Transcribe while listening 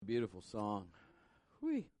beautiful song.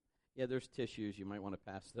 Whee. Yeah, there's tissues. You might want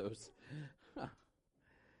to pass those.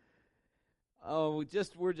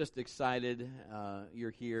 We're just excited.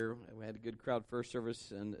 You're here. We had a good crowd first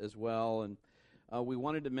service and as well, and we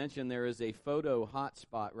wanted to mention there is a photo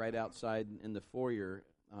hotspot right outside in the foyer.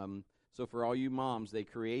 So for all you moms, they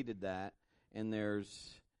created that, and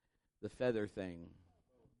there's the feather thing.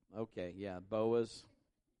 Okay, yeah, boas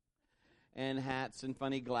and hats and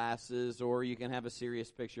funny glasses, or you can have a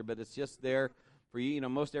serious picture, but it's just there for you. You know,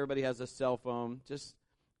 most everybody has a cell phone. Just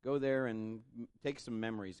go there and take some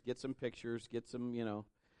memories, get some pictures, get some,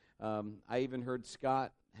 I even heard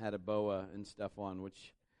Scott had a boa and stuff on,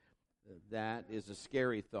 which that is a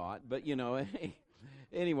scary thought. But,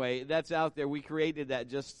 anyway, that's out there. We created that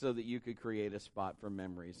just so that you could create a spot for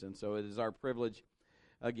memories. And so it is our privilege,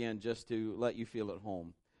 again, just to let you feel at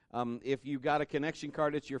home. If you got a connection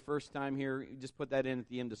card, it's your first time here, just put that in at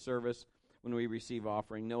the end of service when we receive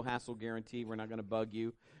offering. No hassle guarantee. We're not going to bug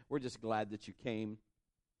you. We're just glad that you came.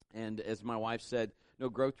 And as my wife said, no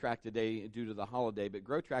Growth Track today due to the holiday, but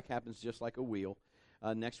Growth Track happens just like a wheel.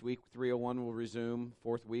 Next week, 301 will resume.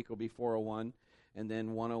 Fourth week will be 401. And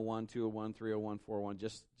then 101, 201, 301, 401,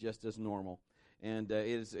 just as normal. And it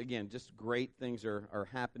is, again, just great things are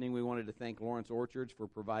happening. We wanted to thank Lawrence Orchards for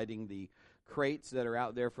providing the crates that are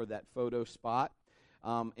out there for that photo spot.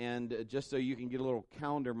 And just so you can get a little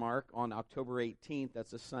calendar mark, on October 18th,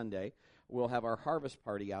 that's a Sunday, we'll have our harvest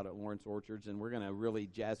party out at Lawrence Orchards, and we're going to really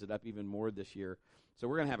jazz it up even more this year. So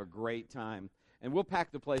we're going to have a great time. And we'll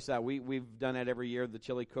pack the place out. We've done that every year. The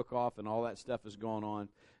chili cook-off and all that stuff is going on.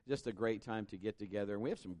 Just a great time to get together. And we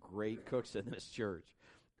have some great cooks in this church.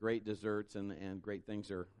 Great desserts and great things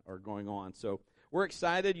are going on. So we're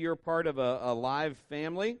excited. You're part of a live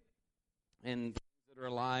family. And things that are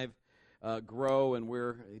alive grow, and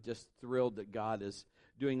we're just thrilled that God is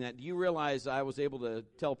doing that. Do you realize I was able to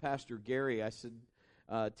tell Pastor Gary, I said,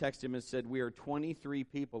 text him and said, we are 23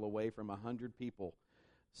 people away from 100 people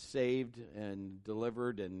saved and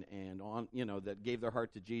delivered and on, that gave their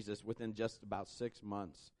heart to Jesus within just about 6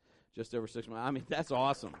 months, just over 6 months. I mean, that's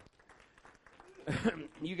awesome.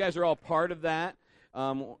 You guys are all part of that.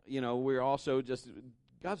 We're also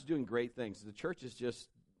God's doing great things. The church is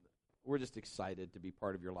we're just excited to be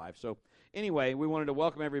part of your life. So anyway, we wanted to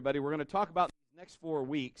welcome everybody. We're going to talk about these next 4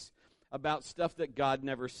 weeks about stuff that God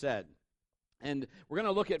never said. And we're going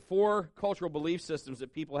to look at 4 cultural belief systems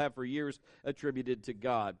that people have for years attributed to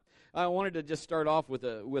God. I wanted to just start off with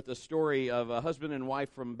a story of a husband and wife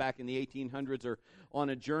from back in the 1800s are on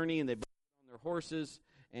a journey, and they've been on their horses,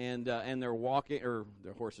 and they're walking, or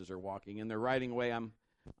their horses are walking, and they're riding away. I'm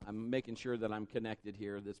making sure that I'm connected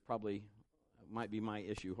here. That's probably might be my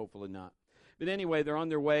issue, hopefully not. But anyway, they're on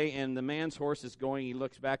their way, and the man's horse is going. He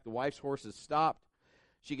looks back. The wife's horse is stopped.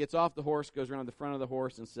 She gets off the horse, goes around the front of the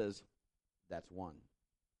horse, and says, "That's one."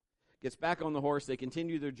 Gets back on the horse. They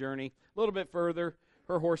continue their journey. A little bit further,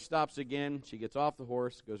 her horse stops again. She gets off the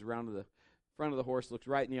horse, goes around to the front of the horse, looks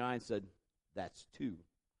right in the eye, and said, "That's two."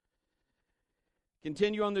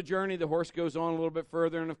 Continue on the journey. The horse goes on a little bit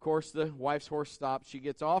further, and of course, the wife's horse stops. She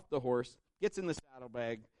gets off the horse, gets in the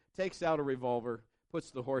saddlebag, takes out a revolver,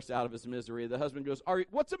 puts the horse out of his misery. The husband goes,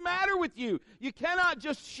 "What's the matter with you? You cannot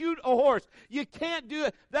just shoot a horse. You can't do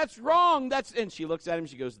it. That's wrong." And she looks at him.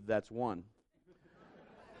 She goes, "That's one."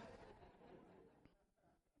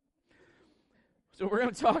 So we're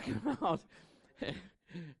going to talk about,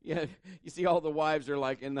 you see all the wives are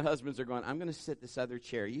like, and the husbands are going, "I'm going to sit this other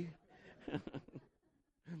chair. You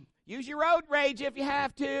use your road rage if you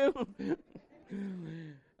have to."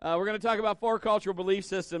 We're going to talk about 4 cultural belief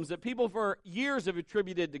systems that people for years have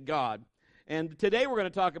attributed to God. And today we're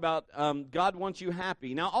going to talk about God wants you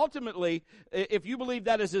happy. Now, ultimately, if you believe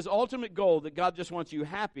that is his ultimate goal, that God just wants you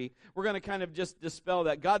happy, we're going to kind of just dispel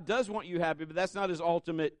that. God does want you happy, but that's not his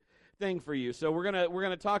ultimate thing for you. So we're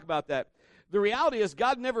going to talk about that. The reality is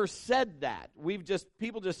God never said that.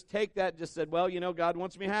 People just take that and just said, well, God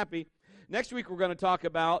wants me happy. Next week we're going to talk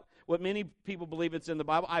about what many people believe it's in the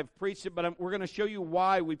Bible. I've preached it, but we're going to show you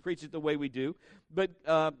why we preach it the way we do. But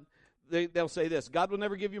they'll say this: God will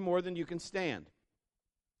never give you more than you can stand.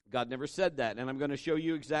 God never said that, and I'm going to show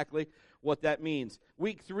you exactly what that means.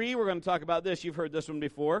 Week 3, we're going to talk about this. You've heard this one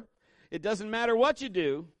before. It doesn't matter what you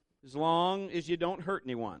do as long as you don't hurt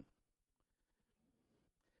anyone.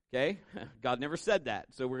 Okay? God never said that,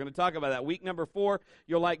 so we're going to talk about that. Week number 4,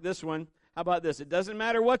 you'll like this one. How about this? It doesn't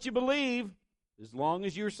matter what you believe as long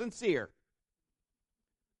as you're sincere.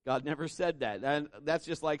 God never said that. And that's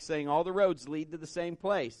just like saying all the roads lead to the same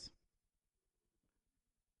place.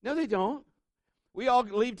 No, they don't. We all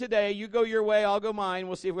leave today. You go your way, I'll go mine.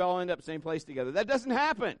 We'll see if we all end up the same place together. That doesn't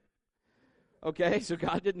happen. Okay, so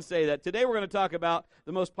God didn't say that. Today we're going to talk about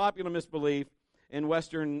the most popular misbelief in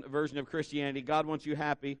Western version of Christianity. God wants you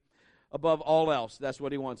happy above all else. That's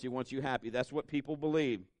what He wants. He wants you happy. That's what people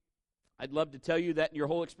believe. I'd love to tell you that in your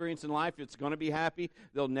whole experience in life, it's going to be happy.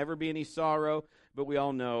 There'll never be any sorrow, but we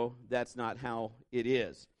all know that's not how it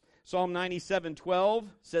is. Psalm 97:12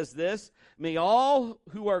 says this, "May all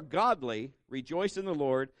who are godly rejoice in the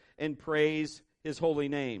Lord and praise His holy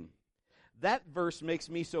name." That verse makes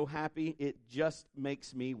me so happy, it just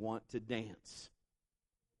makes me want to dance.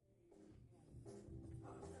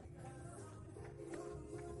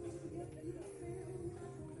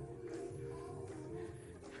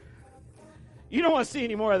 You don't want to see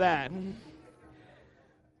any more of that.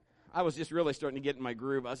 I was just really starting to get in my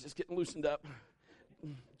groove. I was just getting loosened up.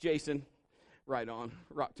 Jason, right on.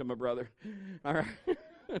 Rock to my brother. All right.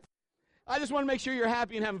 I just want to make sure you're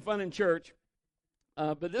happy and having fun in church.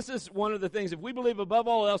 But this is one of the things. If we believe above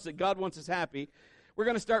all else that God wants us happy, we're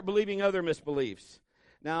going to start believing other misbeliefs.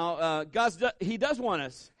 Now, He does want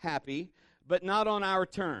us happy, but not on our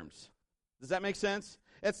terms. Does that make sense?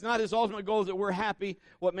 It's not His ultimate goal that we're happy.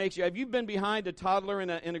 What makes you? Have you been behind a toddler in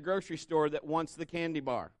a grocery store that wants the candy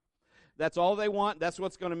bar? That's all they want. That's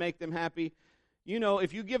what's going to make them happy. You know,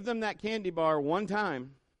 if you give them that candy bar one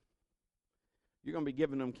time, you're going to be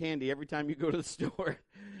giving them candy every time you go to the store,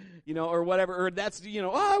 you know, or whatever. Or that's, you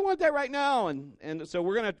know, oh, I want that right now. And so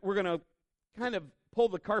we're gonna kind of pull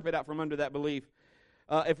the carpet out from under that belief.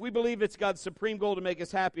 If we believe it's God's supreme goal to make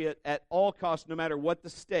us happy at all costs, no matter what the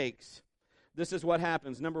stakes, this is what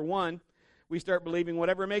happens. Number one, we start believing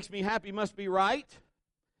whatever makes me happy must be right,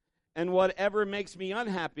 and whatever makes me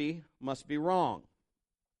unhappy must be wrong.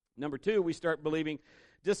 Number two, we start believing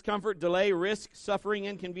discomfort, delay, risk, suffering,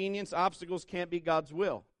 inconvenience, obstacles can't be God's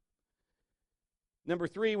will. Number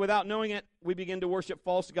three, without knowing it, we begin to worship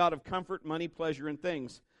false god of comfort, money, pleasure, and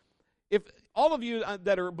things. If all of you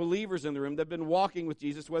that are believers in the room that have been walking with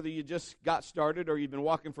Jesus, whether you just got started or you've been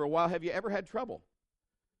walking for a while, have you ever had trouble?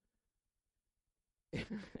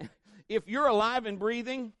 If you're alive and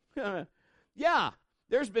breathing, yeah,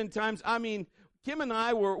 there's been times, I mean, Kim and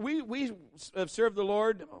I we have served the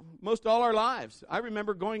Lord most all our lives. I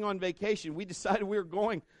remember going on vacation. We decided we were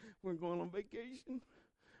going on vacation.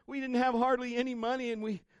 We didn't have hardly any money, and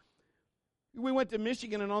we went to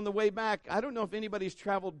Michigan, and on the way back, I don't know if anybody's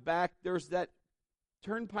traveled back. There's that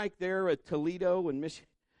turnpike there at Toledo and Michigan.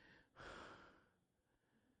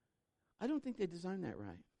 I don't think they designed that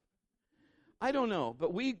right. I don't know,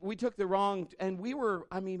 but we took the wrong, and we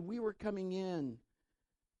were coming in.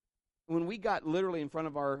 When we got literally in front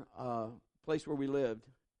of our place where we lived,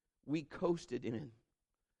 we coasted in.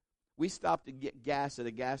 We stopped to get gas at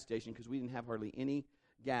a gas station because we didn't have hardly any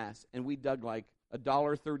gas, and we dug like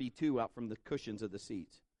 $1.32 out from the cushions of the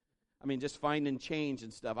seats. I mean, just finding change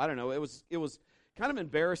and stuff. I don't know. It was kind of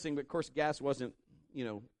embarrassing, but of course, gas wasn't, you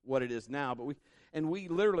know, what it is now. But we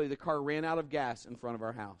literally, the car ran out of gas in front of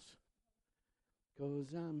our house.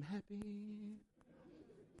 'Cause I'm happy.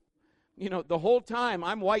 You know, the whole time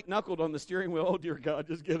I'm white-knuckled on the steering wheel. Oh, dear God,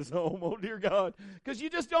 just get us home. Oh, dear God. Because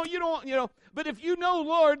you don't. But if you know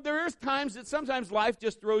Lord, there is times that sometimes life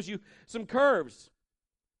just throws you some curves.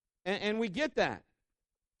 And we get that.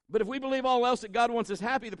 But if we believe all else that God wants us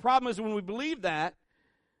happy, the problem is when we believe that,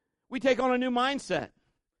 we take on a new mindset.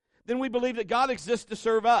 Then we believe that God exists to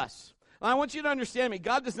serve us. And I want you to understand me.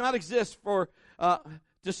 God does not exist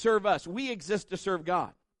to serve us. We exist to serve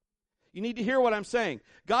God. You need to hear what I'm saying.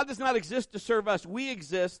 God does not exist to serve us. We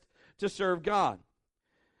exist to serve God.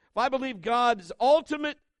 If I believe God's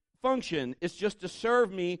ultimate function is just to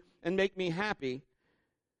serve me and make me happy,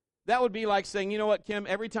 that would be like saying, you know what, Kim,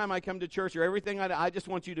 every time I come to church or everything, I just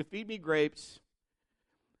want you to feed me grapes,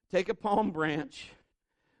 take a palm branch,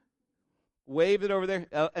 wave it over there,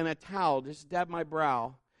 and a towel, just dab my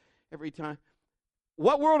brow every time.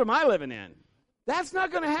 What world am I living in? That's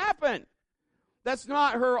not going to happen. That's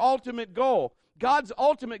not her ultimate goal. God's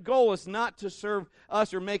ultimate goal is not to serve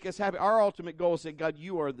us or make us happy. Our ultimate goal is that, God,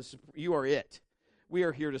 you are it. We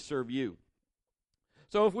are here to serve you.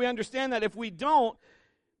 So if we understand that, if we don't,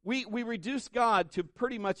 we reduce God to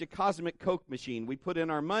pretty much a cosmic Coke machine. We put in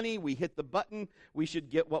our money, we hit the button, we should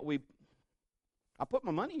get what I put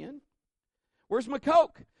my money in. Where's my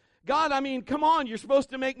Coke? God, I mean, come on, you're supposed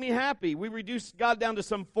to make me happy. We reduce God down to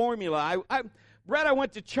some formula. Brett, I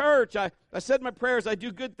went to church. I said my prayers. I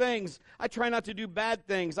do good things. I try not to do bad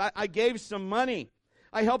things. I gave some money.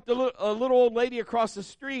 I helped a little old lady across the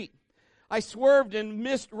street. I swerved and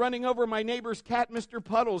missed running over my neighbor's cat, Mr.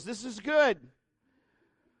 Puddles. This is good.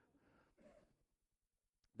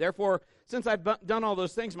 Therefore, since I've done all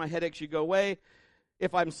those things, my headache should go away.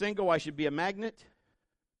 If I'm single, I should be a magnet.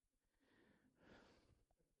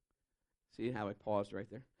 See how I paused right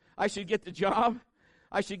there? I should get the job.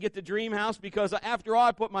 I should get the dream house because after all,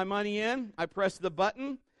 I put my money in. I press the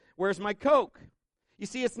button. Where's my Coke? You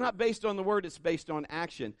see, it's not based on the word. It's based on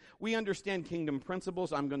action. We understand kingdom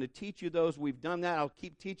principles. I'm going to teach you those. We've done that. I'll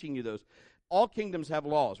keep teaching you those. All kingdoms have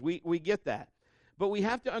laws. We get that. But we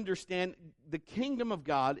have to understand the kingdom of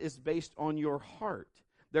God is based on your heart.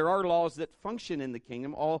 There are laws that function in the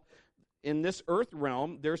kingdom. All in this earth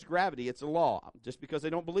realm, there's gravity. It's a law. Just because I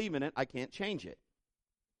don't believe in it, I can't change it.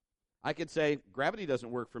 I could say, gravity doesn't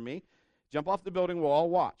work for me. Jump off the building, we'll all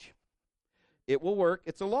watch. It will work.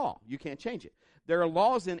 It's a law. You can't change it. There are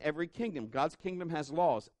laws in every kingdom. God's kingdom has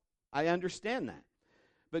laws. I understand that.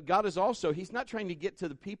 But God is also, He's not trying to get to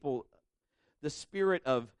the people the spirit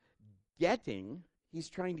of getting. He's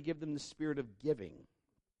trying to give them the spirit of giving.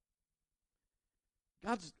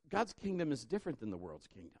 God's kingdom is different than the world's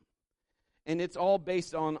kingdom. And it's all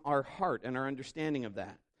based on our heart and our understanding of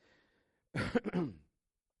that.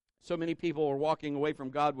 So many people are walking away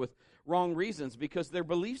from God with wrong reasons because their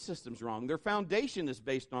belief system's wrong. Their foundation is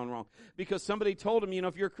based on wrong. Because somebody told them,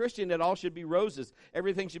 if you're a Christian, it all should be roses.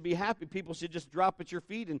 Everything should be happy. People should just drop at your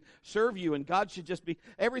feet and serve you. And God should just be,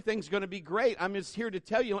 everything's going to be great. I'm just here to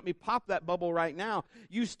tell you, let me pop that bubble right now.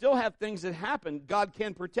 You still have things that happen. God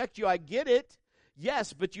can protect you. I get it.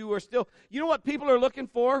 Yes, but you are still, you know what people are looking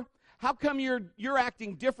for? How come you're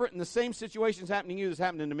acting different and the same situation's happening to you that's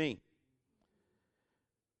happening to me?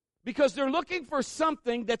 Because they're looking for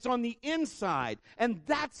something that's on the inside, and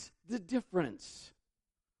that's the difference.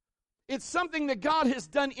 It's something that God has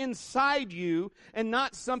done inside you and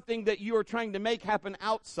not something that you are trying to make happen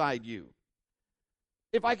outside you.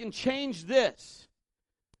 If I can change this,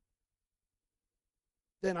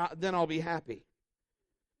 then I'll be happy.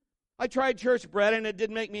 I tried church bread, and it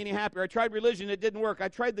didn't make me any happier. I tried religion, it didn't work. I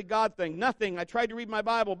tried the God thing, nothing. I tried to read my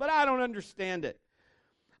Bible, but I don't understand it.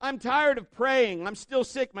 I'm tired of praying. I'm still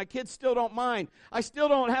sick. My kids still don't mind. I still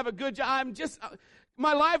don't have a good job.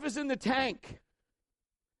 My life is in the tank.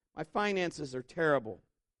 My finances are terrible.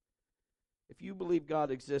 If you believe God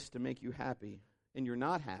exists to make you happy and you're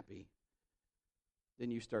not happy, then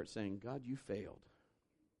you start saying, God, you failed.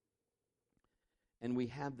 And we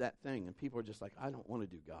have that thing, and people are just like, I don't want to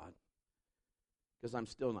do God because I'm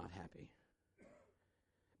still not happy.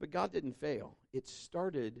 But God didn't fail. It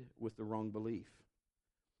started with the wrong belief.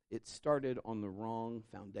 It started on the wrong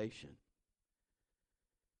foundation.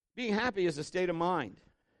 Being happy is a state of mind.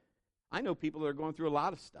 I know people that are going through a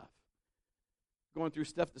lot of stuff. Going through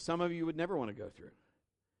stuff that some of you would never want to go through.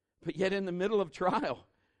 But yet in the middle of trial,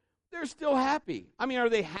 they're still happy. I mean, are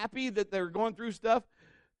they happy that they're going through stuff?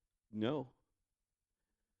 No.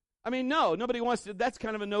 No, nobody wants to. That's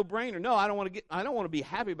kind of a no-brainer. No, I don't want to be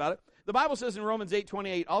happy about it. The Bible says in Romans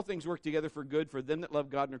 8:28, all things work together for good for them that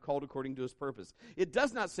love God and are called according to His purpose. It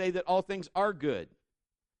does not say that all things are good.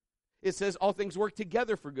 It says all things work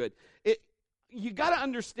together for good. You got to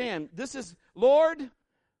understand, this is, Lord,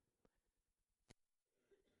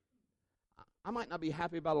 I might not be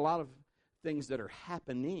happy about a lot of things that are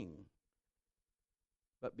happening,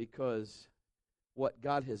 but because what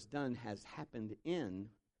God has done has happened in,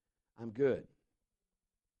 I'm good.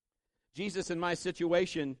 Jesus in my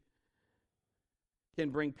situation can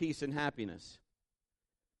bring peace and happiness.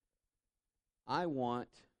 I want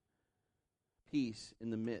peace in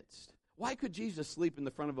the midst. Why could Jesus sleep in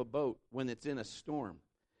the front of a boat when it's in a storm?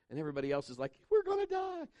 And everybody else is like, we're going to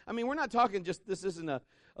die. We're not talking just, this isn't a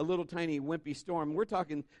little tiny wimpy storm. We're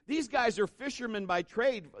talking, these guys are fishermen by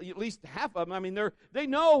trade, at least half of them. They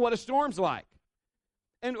know what a storm's like.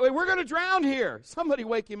 And we're going to drown here. Somebody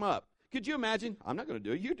wake him up. Could you imagine? I'm not going to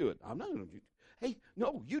do it. You do it. I'm not going to do it. Hey,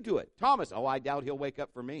 no, you do it. Thomas, I doubt he'll wake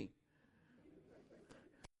up for me.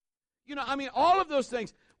 All of those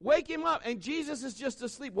things. Wake him up. And Jesus is just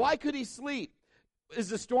asleep. Why could he sleep? Is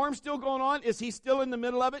the storm still going on? Is he still in the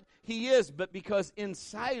middle of it? He is, but because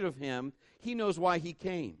inside of him, he knows why he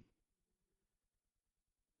came.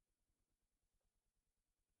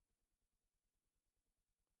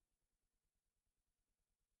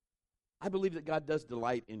 I believe that God does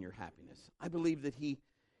delight in your happiness. I believe that He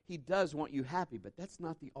does want you happy, but that's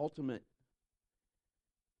not the ultimate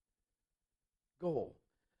goal.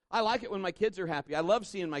 I like it when my kids are happy. I love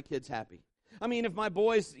seeing my kids happy. If my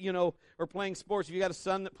boys, are playing sports, if you got a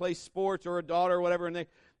son that plays sports or a daughter or whatever, and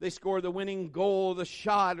they score the winning goal, the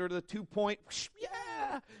shot, or the 2-point,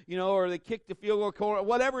 yeah, or they kick the field goal corner,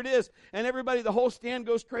 whatever it is, and everybody, the whole stand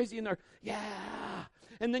goes crazy, and they're, yeah.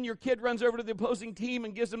 And then your kid runs over to the opposing team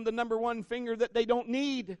and gives them the number one finger that they don't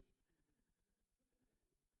need.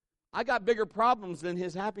 I got bigger problems than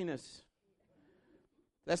his happiness.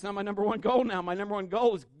 That's not my number one goal now. My number one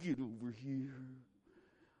goal is get over here.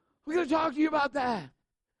 We're going to talk to you about that.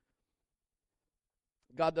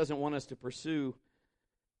 God doesn't want us to pursue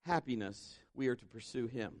happiness. We are to pursue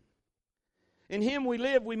Him. In Him we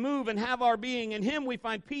live, we move, and have our being. In Him we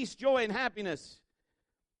find peace, joy, and happiness.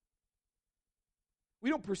 We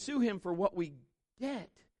don't pursue Him for what we get.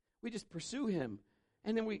 We just pursue Him.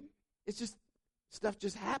 And then stuff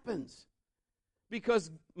just happens. Because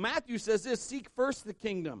Matthew says this, seek first the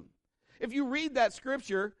kingdom. If you read that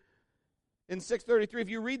scripture in 6:33, if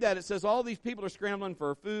you read that, it says all these people are scrambling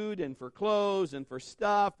for food and for clothes and for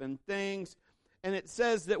stuff and things. And it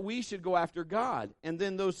says that we should go after God. And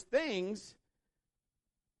then those things,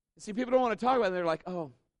 see, people don't want to talk about it. They're like,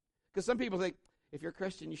 oh, because some people think, if you're a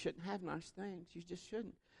Christian, you shouldn't have nice things. You just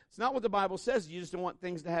shouldn't. It's not what the Bible says. You just don't want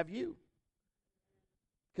things to have you.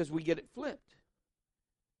 Because we get it flipped.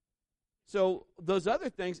 So those other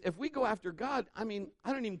things, if we go after God, I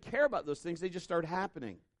don't even care about those things. They just start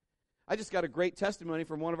happening. I just got a great testimony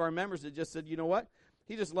from one of our members that just said, you know what?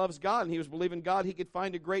 He just loves God, and he was believing God he could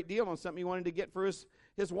find a great deal on something he wanted to get for his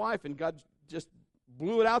wife, and God just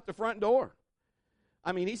blew it out the front door.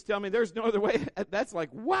 He's telling me there's no other way. That's like,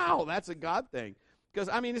 wow, that's a God thing. Because,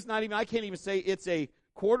 it's not even, I can't even say it's a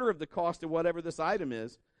quarter of the cost of whatever this item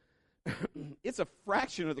is. It's a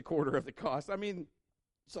fraction of the quarter of the cost.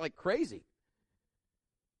 It's like crazy.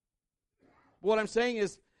 What I'm saying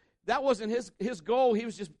is, that wasn't his goal. He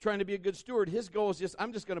was just trying to be a good steward. His goal is just,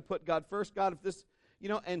 I'm just going to put God first. God, if this,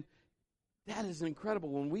 and that is incredible.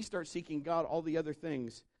 When we start seeking God, all the other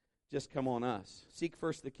things just come on us. Seek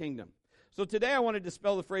first the kingdom. So today I want to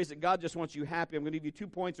dispel the phrase that God just wants you happy. I'm going to give you 2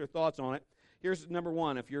 points or thoughts on it. Here's number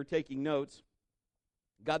one, if you're taking notes.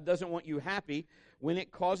 God doesn't want you happy when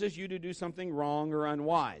it causes you to do something wrong or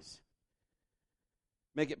unwise.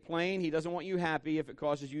 Make it plain, He doesn't want you happy if it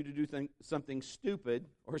causes you to do something stupid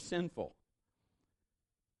or sinful.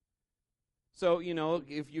 So,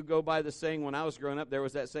 if you go by the saying, when I was growing up, there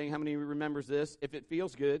was that saying, how many remembers this? If it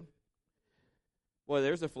feels good. Boy,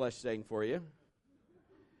 there's a flesh saying for you.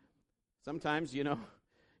 Sometimes, you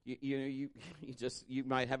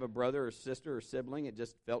might have a brother or sister or sibling, it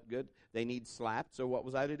just felt good. They need slapped, so what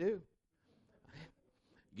was I to do?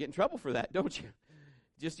 You get in trouble for that, don't you?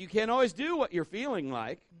 You can't always do what you're feeling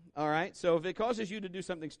like, all right? So if it causes you to do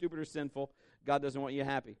something stupid or sinful, God doesn't want you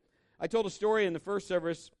happy. I told a story in the first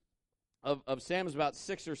service of Sam was about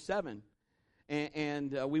 6 or 7,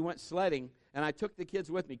 and we went sledding, and I took the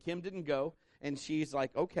kids with me. Kim didn't go, and she's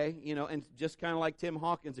like, okay, and just kind of like Tim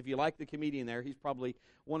Hawkins, if you like the comedian there, he's probably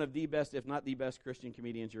one of the best, if not the best Christian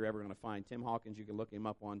comedians you're ever going to find. Tim Hawkins, you can look him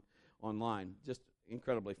up online. Just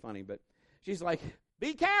incredibly funny. But she's like,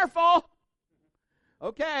 be careful.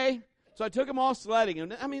 Okay. So I took them all sledding.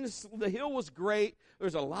 And the hill was great.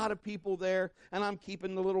 There's a lot of people there. And I'm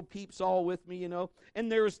keeping the little peeps all with me,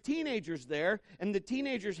 And there was teenagers there. And the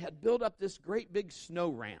teenagers had built up this great big snow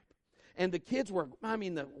ramp. And the kids were,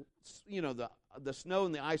 the snow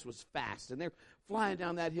and the ice was fast. And they're flying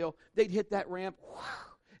down that hill. They'd hit that ramp,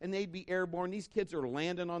 and they'd be airborne. These kids are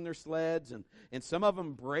landing on their sleds. And some of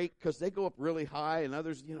them break because they go up really high. And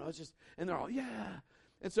others, and they're all, yeah.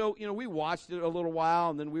 And so, we watched it a little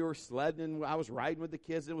while, and then we were sledding, and I was riding with the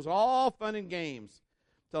kids. It was all fun and games.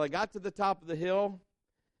 Till I got to the top of the hill.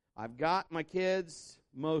 I've got my kids,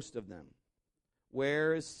 most of them.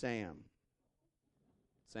 Where is Sam?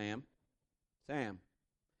 Sam.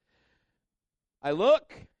 I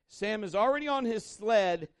look. Sam is already on his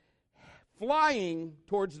sled, flying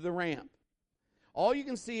towards the ramp. All you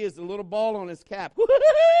can see is the little ball on his cap.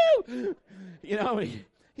 Woo-hoo-hoo!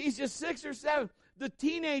 He's just 6 or 7. The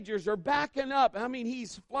teenagers are backing up.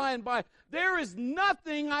 He's flying by. There is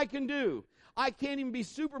nothing I can do. I can't even be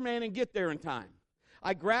Superman and get there in time.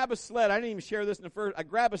 I grab a sled. I didn't even share this in the first. I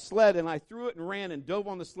grab a sled, and I threw it and ran and dove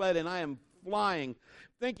on the sled, and I am flying,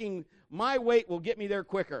 thinking my weight will get me there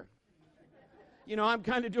quicker. I'm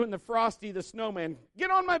kind of doing the Frosty the Snowman.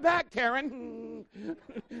 Get on my back, Karen.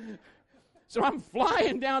 So I'm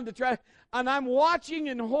flying down the track, and I'm watching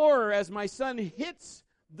in horror as my son hits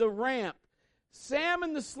the ramp. Sam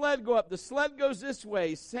and the sled go up. The sled goes this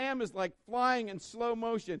way. Sam is like flying in slow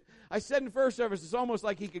motion. I said in first service, it's almost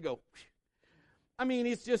like he could go.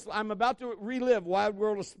 It's just, I'm about to relive Wild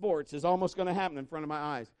World of Sports. It's almost going to happen in front of my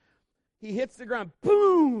eyes. He hits the ground.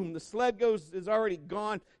 Boom! The sled is already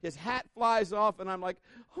gone. His hat flies off, and I'm like,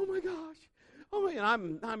 oh my gosh. Oh my,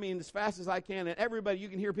 and I'm as fast as I can, and everybody, you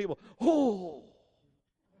can hear people, oh.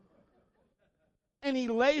 And he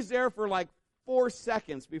lays there for like 4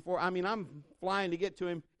 seconds before, I'm flying to get to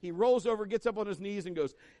him. He rolls over, gets up on his knees, and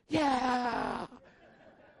goes, yeah!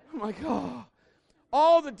 I'm like, oh.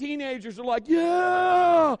 All the teenagers are like,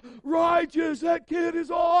 yeah, righteous, that kid is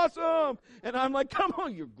awesome. And I'm like, come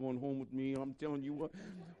on, you're going home with me. I'm telling you what.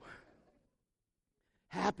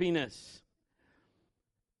 Happiness.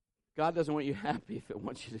 God doesn't want you happy if it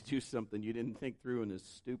wants you to do something you didn't think through and is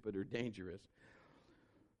stupid or dangerous.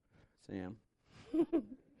 Sam.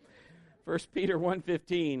 1 Peter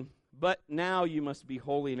 1:15, but now you must be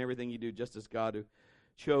holy in everything you do, just as God who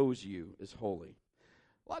chose you is holy.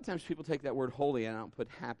 A lot of times people take that word holy and don't put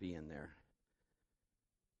happy in there.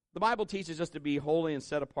 The Bible teaches us to be holy and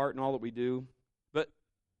set apart in all that we do, but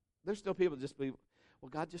there's still people that just believe, well,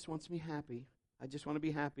 God just wants me happy. I just want to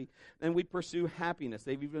be happy. And we pursue happiness.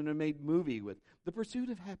 They've even made a movie with the pursuit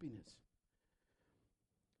of happiness.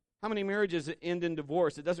 How many marriages end in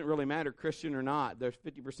divorce? It doesn't really matter, Christian or not. There's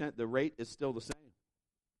 50%, the rate is still the same.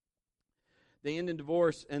 They end in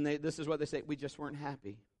divorce, and this is what they say, we just weren't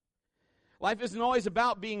happy. Life isn't always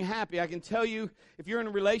about being happy. I can tell you, if you're in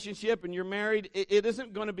a relationship and you're married, it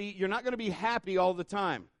isn't going to be, you're not going to be happy all the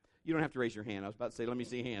time. You don't have to raise your hand. I was about to say, let me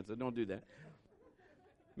see hands, so don't do that.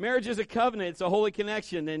 Marriage is a covenant. It's a holy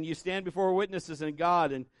connection, and you stand before witnesses and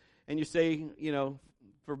God, and you say,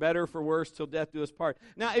 for better, for worse, till death do us part.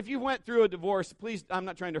 Now, if you went through a divorce, please, I'm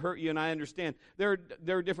not trying to hurt you, and I understand. There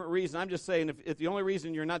are different reasons. I'm just saying, if the only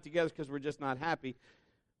reason you're not together is because we're just not happy,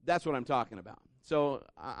 that's what I'm talking about. So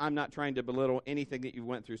I'm not trying to belittle anything that you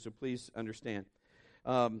went through, so please understand.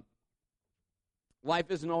 Life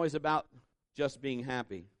isn't always about just being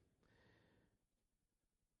happy.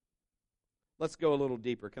 Let's go a little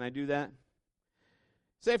deeper. Can I do that?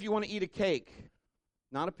 Say if you want to eat a cake,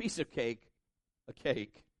 not a piece of cake, a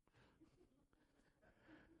cake.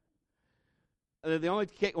 The only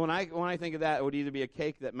cake, when I think of that, it would either be a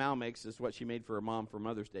cake that Mal makes, is what she made for her mom for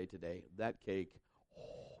Mother's Day today. That cake, oh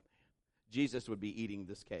man, Jesus would be eating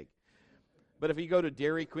this cake. But if you go to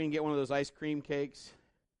Dairy Queen and get one of those ice cream cakes,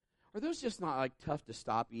 are those just not like tough to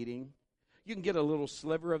stop eating? You can get a little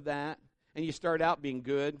sliver of that. And you start out being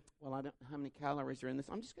good. Well, I don't know how many calories are in this.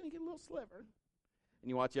 I'm just going to get a little sliver. And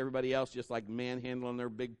you watch everybody else just like manhandling their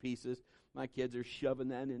big pieces. My kids are shoving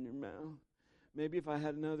that in their mouth. Maybe if I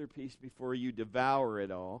had another piece before you devour it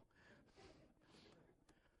all.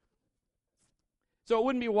 So it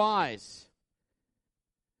wouldn't be wise.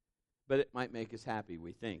 But it might make us happy,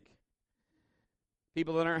 we think.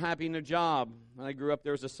 People that aren't happy in their job. When I grew up,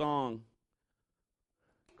 there was a song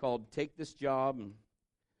called Take This Job.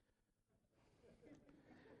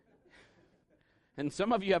 And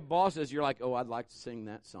some of you have bosses, you're like, oh, I'd like to sing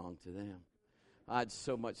that song to them. I'd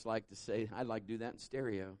so much like to say, I'd like to do that in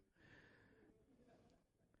stereo.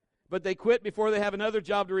 But they quit before they have another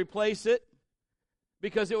job to replace it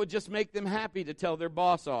because it would just make them happy to tell their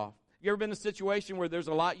boss off. You ever been in a situation where there's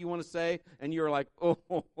a lot you want to say and you're like,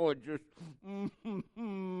 just,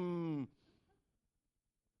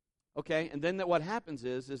 Okay, and then what happens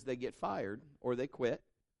is they get fired or they quit,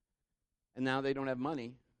 and now they don't have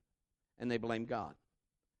money. And they blame God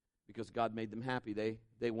because God made them happy.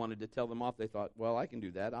 They wanted to tell them off. They thought, well, I can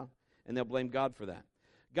do that. And they'll blame God for that.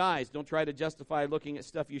 Guys, don't try to justify looking at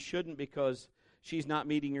stuff you shouldn't because she's not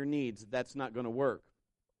meeting your needs. That's not going to work.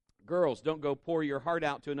 Girls, don't go pour your heart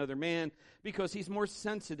out to another man because he's more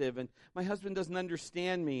sensitive and my husband doesn't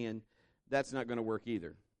understand me, and that's not going to work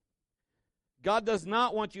either. God does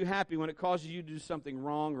not want you happy when it causes you to do something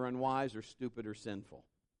wrong or unwise or stupid or sinful.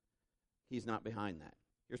 He's not behind that.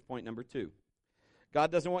 Here's point number 2. God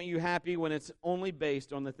doesn't want you happy when it's only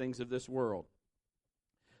based on the things of this world.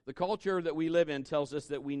 The culture that we live in tells us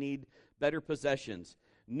that we need better possessions,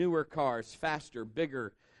 newer cars, faster,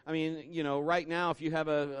 bigger. I mean, right now if you have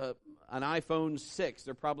an iPhone 6,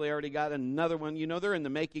 they're probably already got another one. They're in the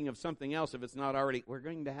making of something else if it's not already. We're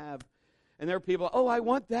going to have, and there are people, oh, I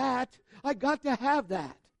want that. I got to have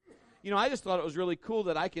that. I just thought it was really cool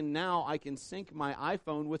that I can sync my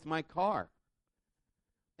iPhone with my car.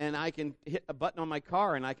 And I can hit a button on my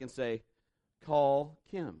car and I can say, call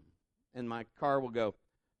Kim. And my car will go,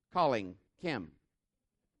 calling Kim.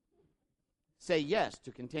 Say yes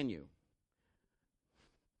to continue.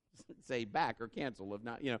 Say back or cancel if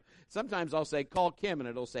not, Sometimes I'll say call Kim and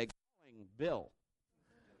it'll say calling Bill.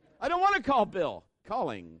 I don't want to call Bill.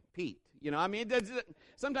 Calling Pete.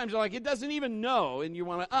 Sometimes you're like, it doesn't even know. And you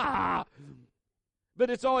want to, But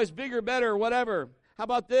it's always bigger, better, whatever. How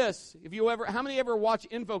about this? How many ever watch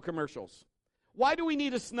info commercials? Why do we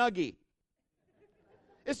need a Snuggie?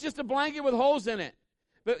 It's just a blanket with holes in it.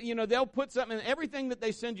 But, they'll put something in. Everything that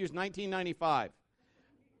they send you is $19.95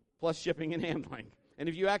 plus shipping and handling. And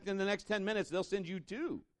if you act in the next 10 minutes, they'll send you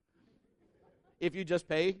 2. If you just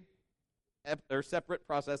pay or separate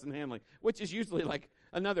process and handling, which is usually like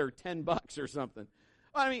another $10 or something.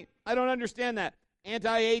 I don't understand that.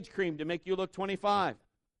 anti-age cream to make you look 25.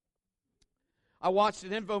 I watched an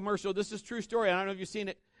infomercial. This is a true story. I don't know if you've seen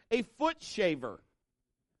it. A foot shaver.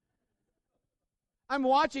 I'm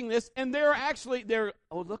watching this, and oh,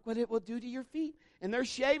 look what it will do to your feet. And they're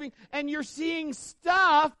shaving, and you're seeing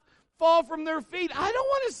stuff fall from their feet. I don't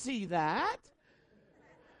want to see that.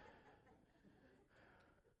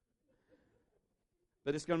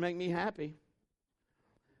 But it's going to make me happy,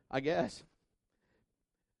 I guess.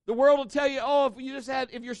 The world will tell you, oh,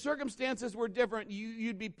 if your circumstances were different,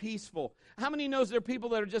 you'd be peaceful. How many knows there are people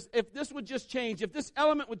that are just, if this would just change, if this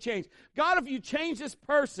element would change. God, if you change this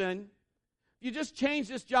person, you just change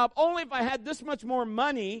this job, only if I had this much more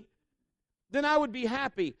money, then I would be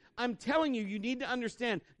happy. I'm telling you, you need to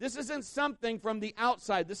understand, this isn't something from the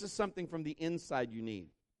outside. This is something from the inside you need.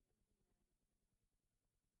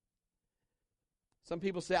 Some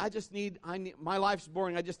people say, my life's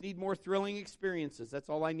boring. I just need more thrilling experiences. That's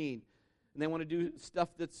all I need. And they want to do stuff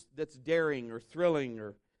that's daring or thrilling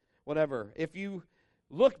or whatever. If you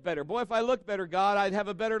look better, boy, if I look better, God, I'd have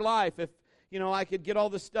a better life. If, I could get all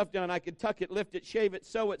this stuff done. I could tuck it, lift it, shave it,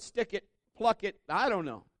 sew it, stick it, pluck it. I don't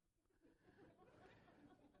know.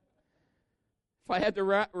 If I had the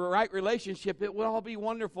right relationship, it would all be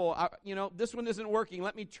wonderful. This one isn't working.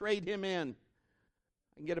 Let me trade him in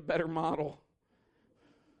and get a better model.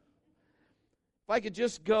 If I could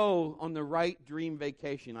just go on the right dream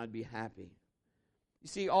vacation, I'd be happy. You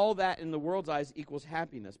see, all that in the world's eyes equals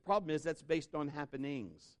happiness. Problem is, that's based on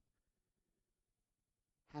happenings.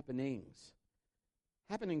 Happenings.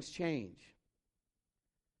 Happenings change.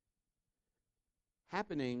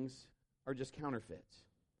 Happenings are just counterfeits.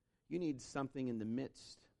 You need something in the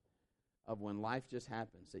midst of when life just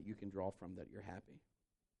happens that you can draw from that you're happy.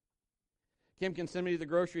 Kim can send me to the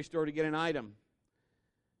grocery store to get an item.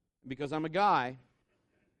 Because I'm a guy,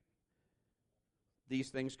 these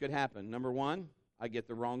things could happen. Number one, I get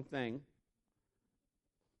the wrong thing.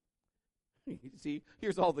 See,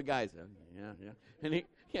 here's all the guys. And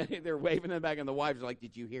they're waving in the back, and the wives are like,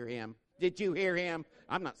 did you hear him? Did you hear him?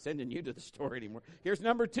 I'm not sending you to the store anymore. Here's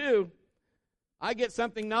number two. I get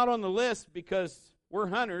something not on the list because we're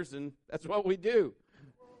hunters, and that's what we do.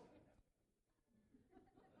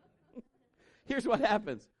 Here's what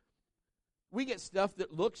happens. We get stuff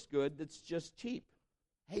that looks good that's just cheap.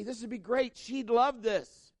 Hey, this would be great. She'd love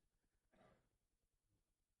this.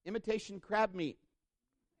 Imitation crab meat.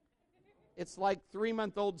 It's like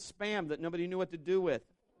 3-month-old spam that nobody knew what to do with.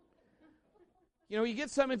 You get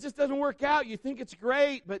something, it just doesn't work out. You think it's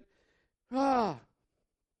great, but I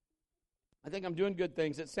think I'm doing good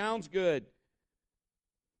things. It sounds good.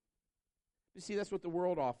 You see, that's what the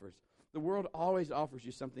world offers. The world always offers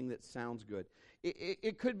you something that sounds good.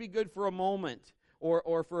 It could be good for a moment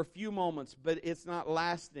or for a few moments, but it's not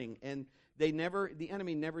lasting. And the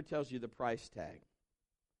enemy never tells you the price tag.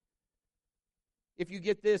 If you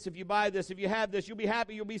get this, if you buy this, if you have this, you'll be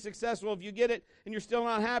happy, you'll be successful. If you get it and you're still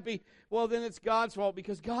not happy, well, then it's God's fault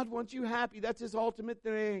because God wants you happy. That's His ultimate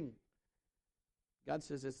thing. God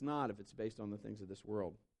says it's not if it's based on the things of this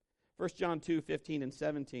world. 1 John 2:15 and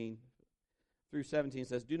 17 through 17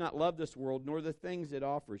 says, do not love this world nor the things it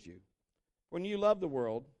offers you. When you love the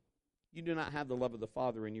world, you do not have the love of the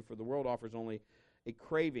Father in you, for the world offers only a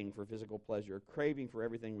craving for physical pleasure, a craving for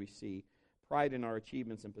everything we see, pride in our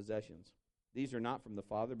achievements and possessions. These are not from the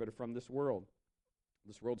Father, but are from this world.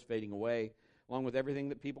 This world's fading away, along with everything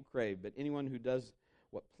that people crave, but anyone who does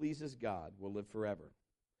what pleases God will live forever.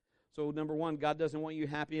 So, number one, God doesn't want you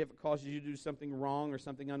happy if it causes you to do something wrong or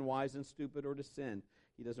something unwise and stupid or to sin.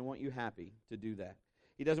 He doesn't want you happy to do that.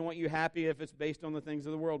 He doesn't want you happy if it's based on the things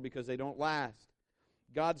of the world because they don't last.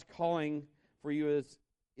 God's calling for you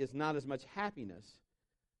is not as much happiness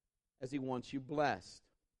as He wants you blessed.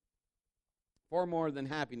 Far more than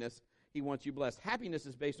happiness, He wants you blessed. Happiness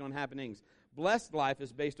is based on happenings. Blessed life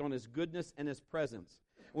is based on His goodness and His presence.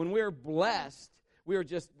 When we're blessed, we're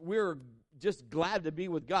just glad to be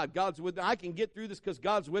with God. God's with me. I can get through this because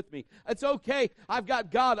God's with me. It's okay. I've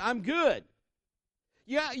got God. I'm good.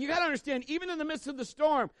 Yeah, you got to understand, even in the midst of the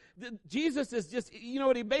storm, Jesus is just,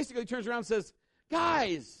 what He basically turns around and says,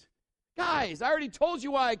 guys, I already told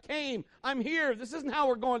you why I came. I'm here. This isn't how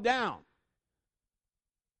we're going down.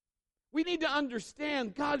 We need to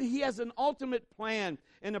understand, God, He has an ultimate plan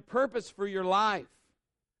and a purpose for your life.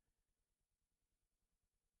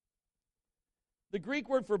 The Greek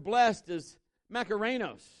word for blessed is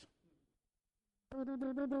makarinos.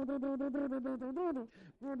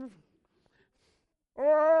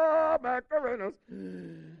 Oh, makarinos.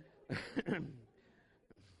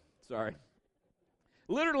 Sorry.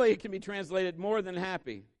 Literally, it can be translated more than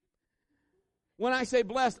happy. When I say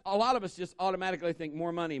blessed, a lot of us just automatically think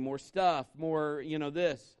more money, more stuff, more,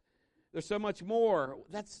 this. There's so much more.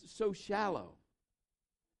 That's so shallow.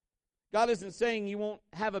 God isn't saying you won't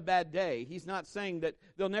have a bad day. He's not saying that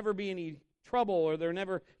there'll never be any trouble or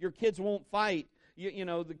your kids won't fight.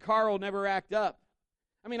 The car will never act up.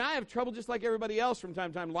 I mean, I have trouble just like everybody else from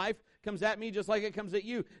time to time. Life comes at me just like it comes at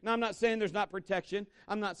you. Now, I'm not saying there's not protection.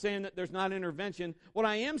 I'm not saying that there's not intervention. What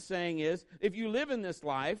I am saying is, if you live in this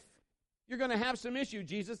life, you're going to have some issue.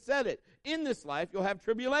 Jesus said it. In this life, you'll have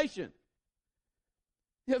tribulation.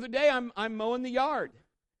 The other day, I'm mowing the yard.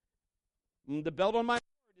 The belt on my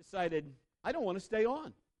decided, I don't want to stay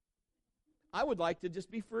on. I would like to just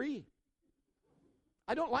be free.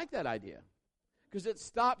 I don't like that idea because it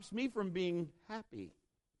stops me from being happy.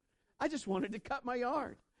 I just wanted to cut my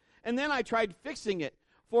yard. And then I tried fixing it.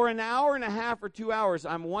 For an hour and a half or 2 hours,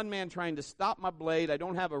 I'm one man trying to stop my blade. I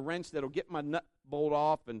don't have a wrench that'll get my nut bolt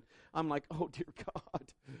off. And I'm like, oh, dear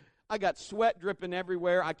God. I got sweat dripping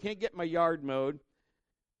everywhere. I can't get my yard mowed.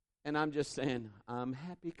 And I'm just saying, I'm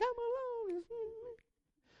happy. Come along.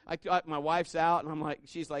 My wife's out, and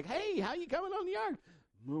she's like, hey, how you coming on the yard?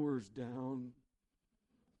 Mower's down.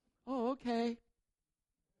 Oh, okay.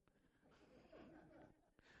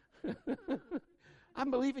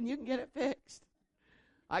 I'm believing you can get it fixed.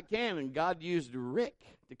 I can, and God used Rick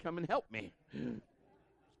to come and help me.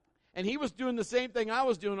 And he was doing the same thing I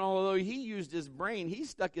was doing, although he used his brain. He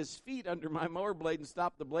stuck his feet under my mower blade and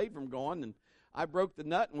stopped the blade from going, and I broke the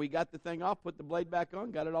nut, and we got the thing off, put the blade back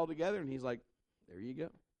on, got it all together, and he's like, there you go.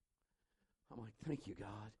 I'm like, thank you,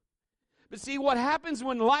 God. But see, what happens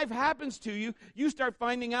when life happens to you, you start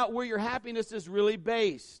finding out where your happiness is really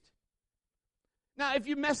based. Now, if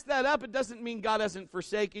you mess that up, it doesn't mean God hasn't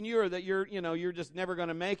forsaken you or that you're just never going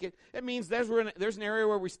to make it. It means there's an area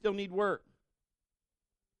where we still need work.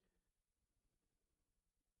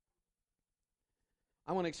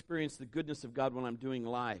 I want to experience the goodness of God when I'm doing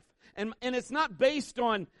life. And it's not based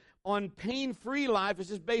on pain-free life. It's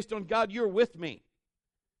just based on, God, you're with me.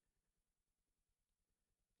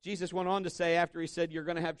 Jesus went on to say, after he said, you're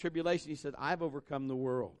going to have tribulation, he said, I've overcome the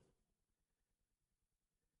world.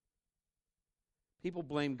 People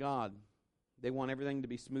blame God. They want everything to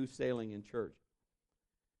be smooth sailing in church.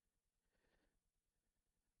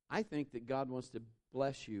 I think that God wants to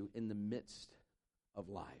bless you in the midst of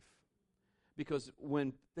life. Because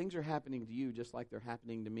when things are happening to you just like they're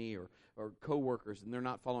happening to me or coworkers and they're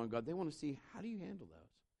not following God, they want to see, how do you handle those?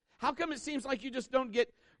 How come it seems like you just don't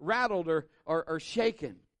get rattled or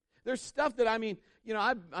shaken? There's stuff that,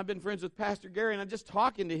 I've been friends with Pastor Gary, and I'm just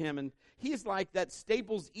talking to him, and he's like that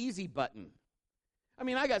Staples Easy button.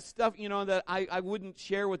 I got stuff, that I wouldn't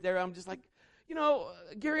share with there. I'm just like,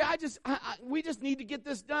 Gary, we just need to get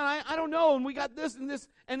this done. I don't know, and we got this and this,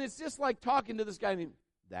 and it's just like talking to this guy, and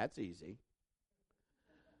that's easy.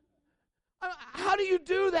 How do you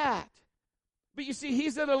do that? But you see,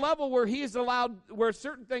 he's at a level where he is allowed, where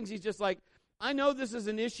certain things he's just like, I know this is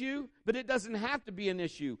an issue, but it doesn't have to be an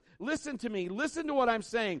issue. Listen to me. Listen to what I'm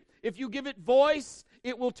saying. If you give it voice,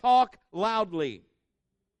 it will talk loudly.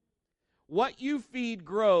 What you feed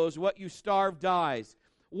grows. What you starve dies.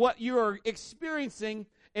 What you are experiencing,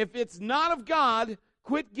 if it's not of God,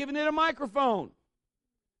 quit giving it a microphone.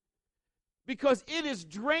 Because it is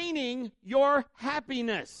draining your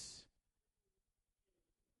happiness.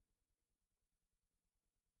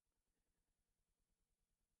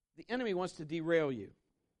 The enemy wants to derail you.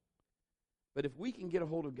 But if we can get a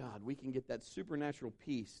hold of God, we can get that supernatural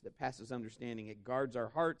peace that passes understanding. It guards our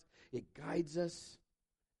hearts. It guides us.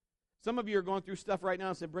 Some of you are going through stuff right now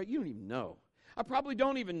and say, Brett, you don't even know. I probably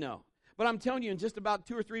don't even know. But I'm telling you, in just about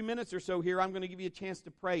 2 or 3 minutes or so here, I'm going to give you a chance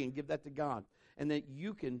to pray and give that to God. And that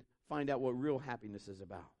you can find out what real happiness is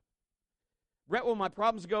about. Brett, will my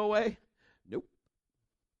problems go away? Nope.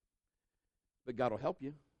 But God will help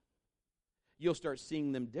you. You'll start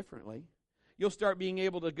seeing them differently. You'll start being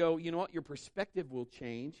able to go, you know what, your perspective will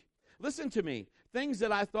change. Listen to me. Things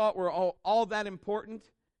that I thought were all that important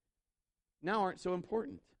now aren't so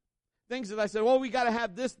important. Things that I said, well, we got to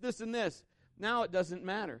have this, this, and this. Now it doesn't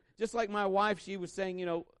matter. Just like my wife, she was saying,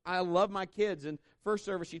 I love my kids. And first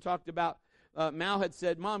service, she talked about, Mal had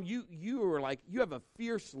said, Mom, you were like, you have a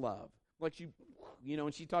fierce love. Like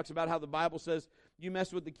and she talks about how the Bible says, you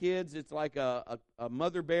mess with the kids, it's like a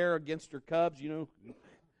mother bear against her cubs,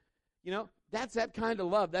 That's that kind of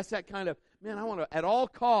love. That's that kind of, man, I want to, at all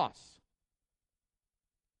costs.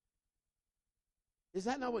 Is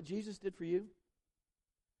that not what Jesus did for you?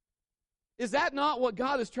 Is that not what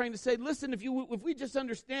God is trying to say? Listen, if we just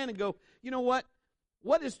understand and go, you know what?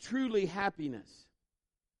 What is truly happiness?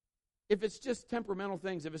 If it's just temperamental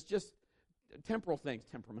things, if it's just temporal things,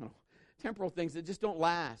 temporal things that just don't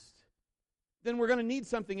last, then we're going to need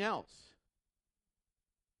something else.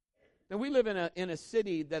 Now, we live in a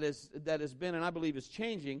city that has been, and I believe is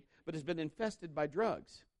changing, but has been infested by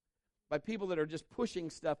drugs, by people that are just pushing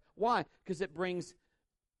stuff. Why? Because it brings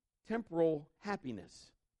temporal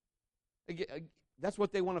happiness. That's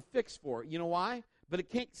what they want to fix for. You know why? But it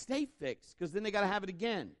can't stay fixed, because then they got to have it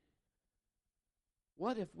again.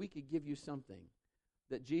 What if we could give you something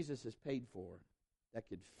that Jesus has paid for that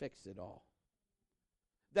could fix it all?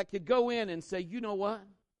 That could go in and say, you know what?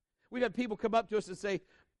 We'd have people come up to us and say,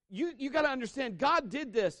 you got to understand, God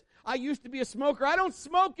did this. I used to be a smoker. I don't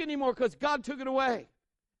smoke anymore because God took it away.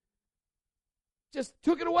 Just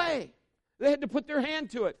took it away. They had to put their hand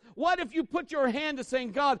to it. What if you put your hand to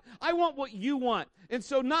saying, God, I want what you want. And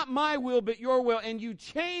so not my will, but your will. And you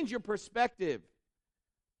change your perspective.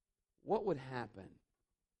 What would happen?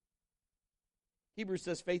 Hebrews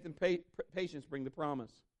says faith and patience bring the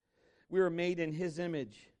promise. We are made in His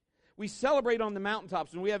image. We celebrate on the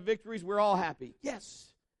mountaintops. When we have victories, we're all happy. Yes.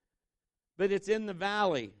 But it's in the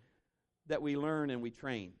valley that we learn and we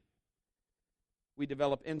train. We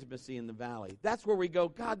develop intimacy in the valley. That's where we go,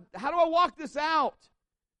 God, how do I walk this out?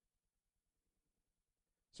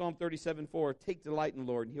 Psalm 37:4, take delight in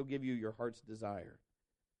the Lord, and He'll give you your heart's desire.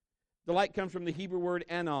 Delight comes from the Hebrew word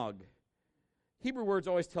anog. Hebrew words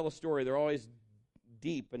always tell a story. They're always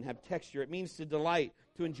deep and have texture. It means to delight,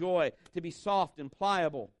 to enjoy, to be soft and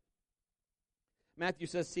pliable. Matthew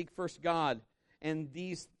says, seek first God, and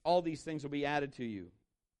all these things will be added to you.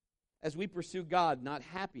 As we pursue God, not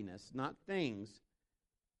happiness, not things,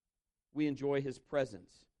 we enjoy His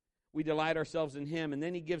presence. We delight ourselves in Him, and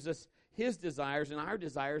then He gives us His desires, and our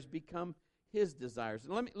desires become His desires.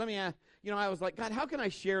 And let me ask, I was like, God, how can I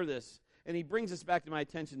share this? And He brings us back to my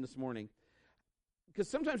attention this morning. Because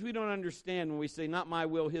sometimes we don't understand when we say, not my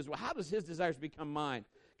will, His will. How does His desires become mine?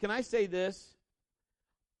 Can I say this?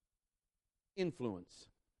 Influence.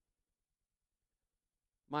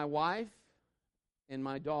 My wife and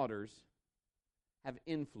my daughters have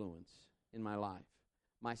influence in my life.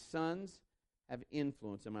 My sons have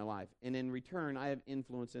influence in my life. And in return, I have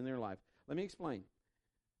influence in their life. Let me explain.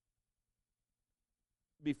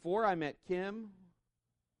 Before I met Kim,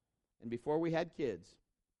 and before we had kids,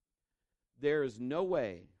 there is no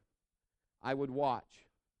way I would watch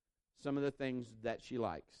some of the things that she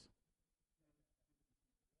likes.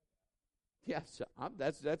 Yes,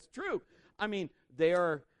 that's true. I mean, they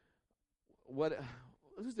are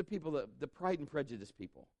who's the people, the Pride and Prejudice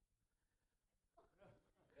people?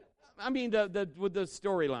 I mean, with the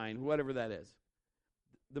storyline, whatever that is.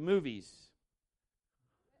 The movies.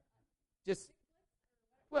 Chick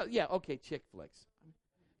flicks.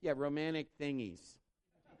 Yeah, romantic thingies.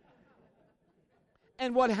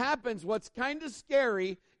 And what happens, what's kind of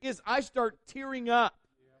scary, is I start tearing up.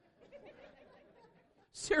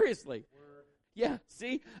 Seriously. Yeah,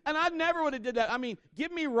 see? And I never would have did that. I mean,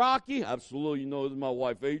 give me Rocky. Absolutely, this is my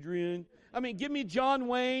wife, Adrian. I mean, give me John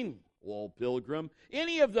Wayne. Walt Pilgrim. Give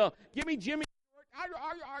me Jimmy.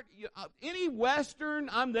 Any Western,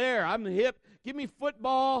 I'm there. I'm hip. Give me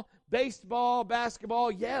football, baseball,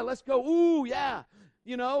 basketball. Yeah, let's go. Ooh, yeah.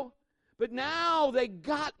 But now they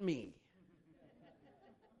got me.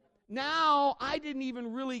 Now I didn't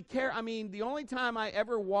even really care. I mean, the only time I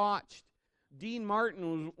ever watched Dean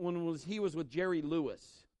Martin was when he was with Jerry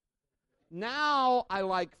Lewis. Now I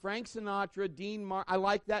like Frank Sinatra, Dean Martin. I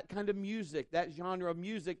like that kind of music, that genre of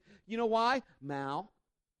music. You know why? Mal.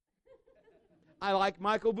 I like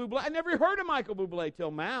Michael Bublé. I never heard of Michael Bublé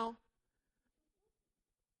till Mal.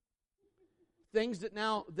 Things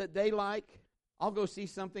that they like, I'll go see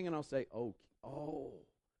something and I'll say, oh,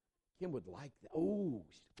 Kim would like that. Oh,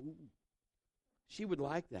 she would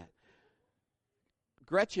like that.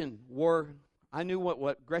 Gretchen I knew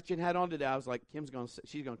what Gretchen had on today. I was like,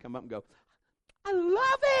 she's going to come up and go, I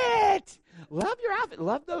love it. Love your outfit.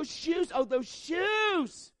 Love those shoes. Oh, those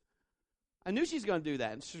shoes. I knew she's going to do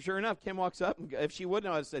that. And sure enough, Kim walks up, and if she wouldn't,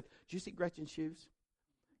 I would have said, did you see Gretchen's shoes?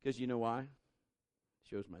 Because you know why? It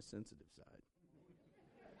shows my sensitive side.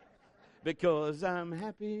 Because I'm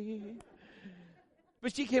happy.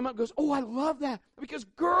 But she came up and goes, oh, I love that. Because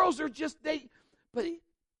girls are just, but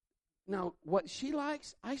now what she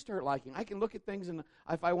likes, I start liking. I can look at things, and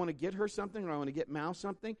if I want to get her something, or I want to get Mal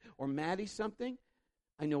something, or Maddie something,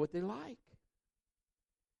 I know what they like.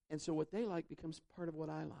 And so what they like becomes part of what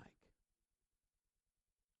I like.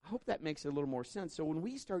 I hope that makes a little more sense. So when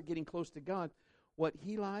we start getting close to God, what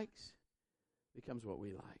He likes becomes what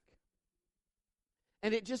we like.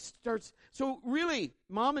 And it just starts. So really,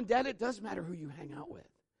 mom and dad, it does matter who you hang out with.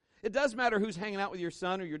 It does matter who's hanging out with your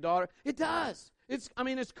son or your daughter. It does. It's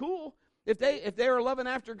cool. If they are loving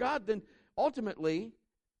after God, then ultimately,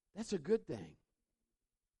 that's a good thing.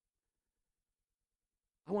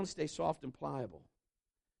 I want to stay soft and pliable.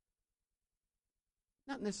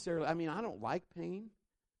 Not necessarily, I don't like pain,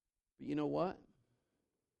 but you know what?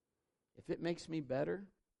 If it makes me better,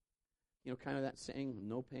 kind of that saying,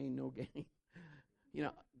 no pain, no gain.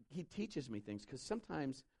 He teaches me things, because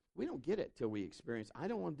sometimes we don't get it till we experience. I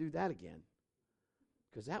don't want to do that again,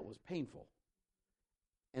 because that was painful.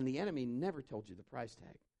 And the enemy never told you the price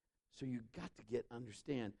tag. So you got to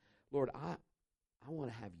understand, Lord, I want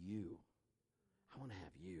to have you. I want to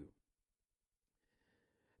have you.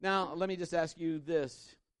 Now, let me just ask you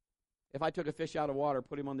this. If I took a fish out of water,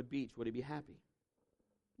 put him on the beach, would he be happy?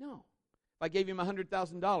 No. If I gave him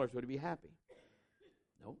 $100,000, would he be happy?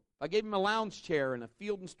 No. If I gave him a lounge chair and a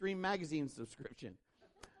Field and Stream magazine subscription,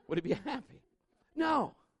 would he be happy?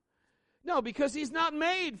 No. No, because he's not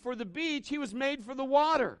made for the beach. He was made for the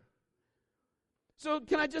water. So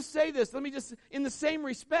can I just say this? Let me just, in the same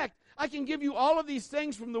respect, I can give you all of these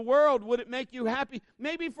things from the world. Would it make you happy?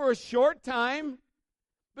 Maybe for a short time.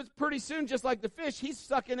 But pretty soon, just like the fish, he's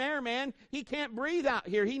sucking air, man. He can't breathe out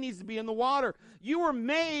here. He needs to be in the water. You were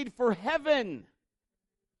made for heaven.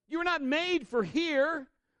 You were not made for here.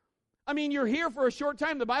 You're here for a short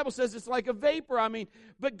time. The Bible says it's like a vapor.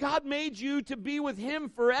 But God made you to be with Him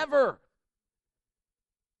forever.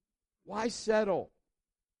 Why settle?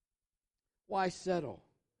 Why settle?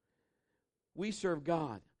 We serve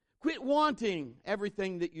God. Quit wanting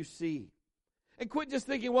everything that you see. And quit just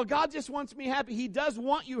thinking, well, God just wants me happy. He does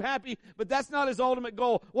want you happy, but that's not His ultimate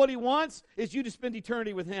goal. What He wants is you to spend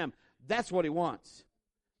eternity with Him. That's what He wants.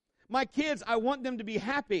 My kids, I want them to be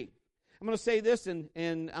happy. I'm going to say this, and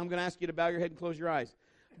I'm going to ask you to bow your head and close your eyes.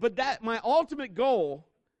 But my ultimate goal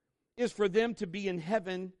is for them to be in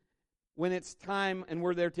heaven when it's time and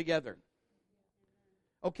we're there together.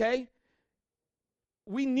 Okay?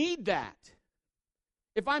 We need that.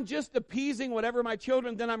 If I'm just appeasing whatever my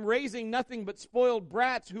children, then I'm raising nothing but spoiled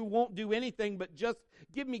brats who won't do anything but just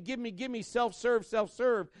give me,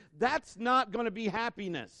 self-serve. That's not going to be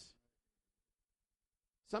happiness.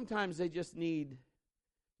 Sometimes they just need,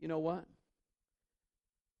 you know what?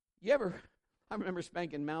 I remember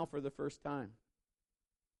spanking Mal for the first time.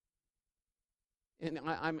 And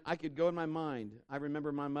I could go in my mind. I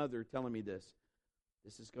remember my mother telling me this.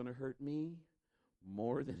 This is going to hurt me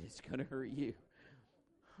more than it's going to hurt you.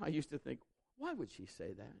 I used to think, why would she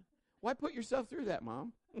say that? Why put yourself through that,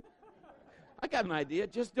 Mom? I got an idea.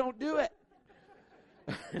 Just don't do it.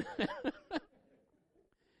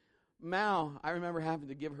 Mal, I remember having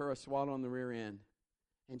to give her a swallow on the rear end.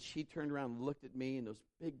 And she turned around and looked at me in those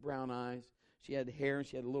big brown eyes. She had hair, and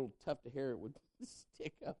she had a little tuft of hair that would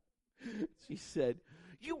stick up. She said,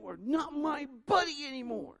 "You are not my buddy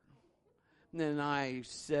anymore." And then I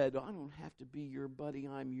said, "I don't have to be your buddy.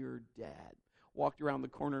 I'm your dad." Walked around the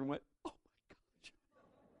corner and went, "Oh my gosh."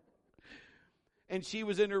 And she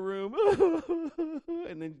was in her room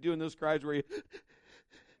and then doing those cries where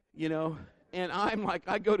and I'm like,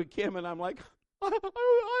 I go to Kim and I'm like, I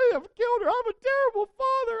have killed her. I'm a terrible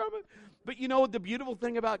father. But you know what the beautiful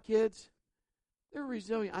thing about kids? They're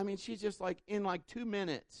resilient. She's just like, in like 2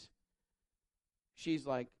 minutes, she's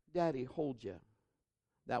like, "Daddy, hold you."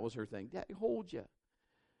 That was her thing. "Daddy, hold you."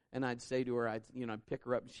 And I'd say to her, I'd pick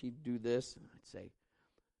her up and she'd do this. And I'd say,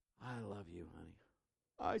 "I love you, honey.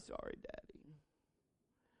 I'm sorry, Daddy."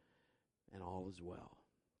 And all is well.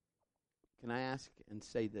 Can I ask and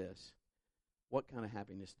say this? What kind of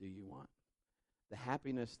happiness do you want? The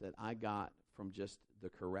happiness that I got from just the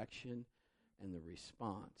correction and the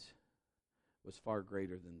response was far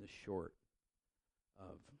greater than the short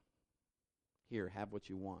of, here, have what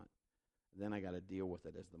you want. Then I got to deal with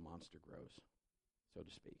it as the monster grows, so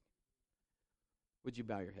to speak. Would you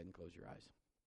bow your head and close your eyes?